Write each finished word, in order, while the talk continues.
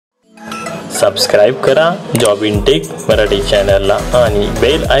Subscribe करा job intake Marathi चॅनलला आणि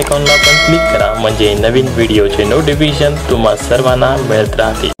बेल आयकॉनला पण क्लिक करा म्हणजे नवीन व्हिडिओचे नोटिफिकेशन तुम्हा सर्वांना मिळत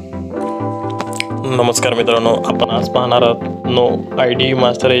राहतील। नमस्कार मित्रांनो, आपण आज पाहणार आहोत no IDE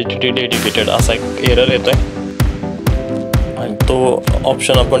master H.D.D dedicated असा एक एरर येतोय आणि तो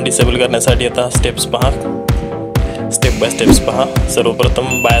ऑप्शन आपण डिसेबल करण्यासाठी आता स्टेप बाय स्टेप्स पहा।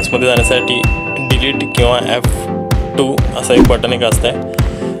 सर्वप्रथम बायस मध्ये जाण्यासाठी डिलीट किंवा F2 असा एक बटन एक असतं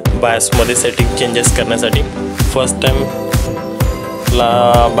बायस मध्ये सेटिंग चेंजेस करण्यासाठी। फर्स्ट टाइम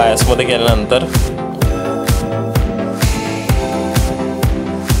ला बायस मध्ये गेल्यानंतर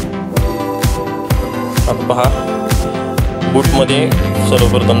आता पहा बूट मध्ये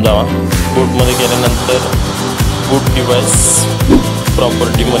सर्वप्रथम जावा। बूट मध्ये गेल्यानंतर बूट डिव्हाइस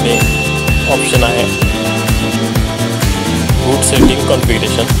प्रॉपर्टी मध्ये ऑप्शन आहे बूट सेटिंग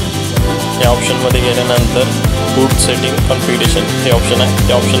कॉन्फिगरेशन। या ऑप्शन मध्ये गेल्यानंतर बूट सेटिंग कॉन्फिगरेशन हे ऑप्शन आहे।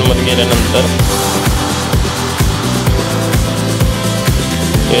 त्या ऑप्शन मध्ये गेल्यानंतर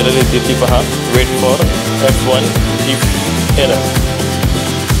एरर येते ती पहा, weight for F1 if error.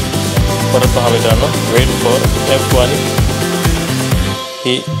 परत पहा मित्रांनो, weight for F1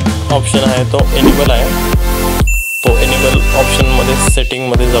 he option आहे तो एनेबल आहे। तो एनेबल ऑप्शन मध्ये सेटिंग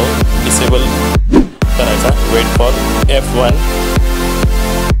मध्ये जाऊन डिसेबल करायचा वेट फॉर F1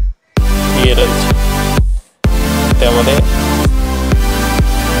 एरर। त्यामध्ये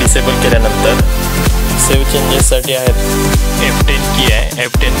डिसेबल केल्यानंतर सेव्ह चेंजेस साठी आहेत F10 की आहे,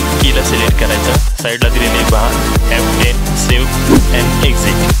 F10 कीला सिलेक्ट करायचं। साईडला दिलेली पहा F10 save and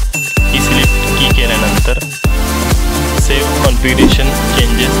exit he select की केल्यानंतर सेव्ह कॉन्फिगरेशन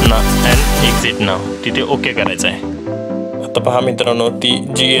चेंजेस ना अँड एक्झिट नाव तिथे ओके करायचं आहे। आता पहा मित्रांनो, ती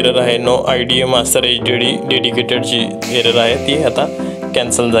जी एरर आहे no IDE master H.D.D dedicated जी एरर आहे ती आता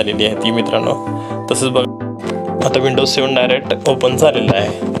कॅन्सल झालेली आहे ती मित्रांनो। तसंच बघ आता विंडोज 7 डायरेक्ट ओपन झालेला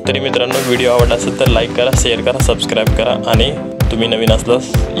आहे। तरी मित्रांनो, व्हिडिओ आवडला असेल तर लाईक करा, शेअर करा, सबस्क्राईब करा आणि तुम्ही नवीन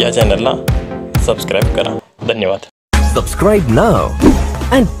असल्यास या चॅनलला सबस्क्राईब करा। धन्यवाद। Subscribe now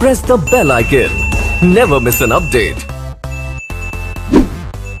and press the bell icon. Never miss an update.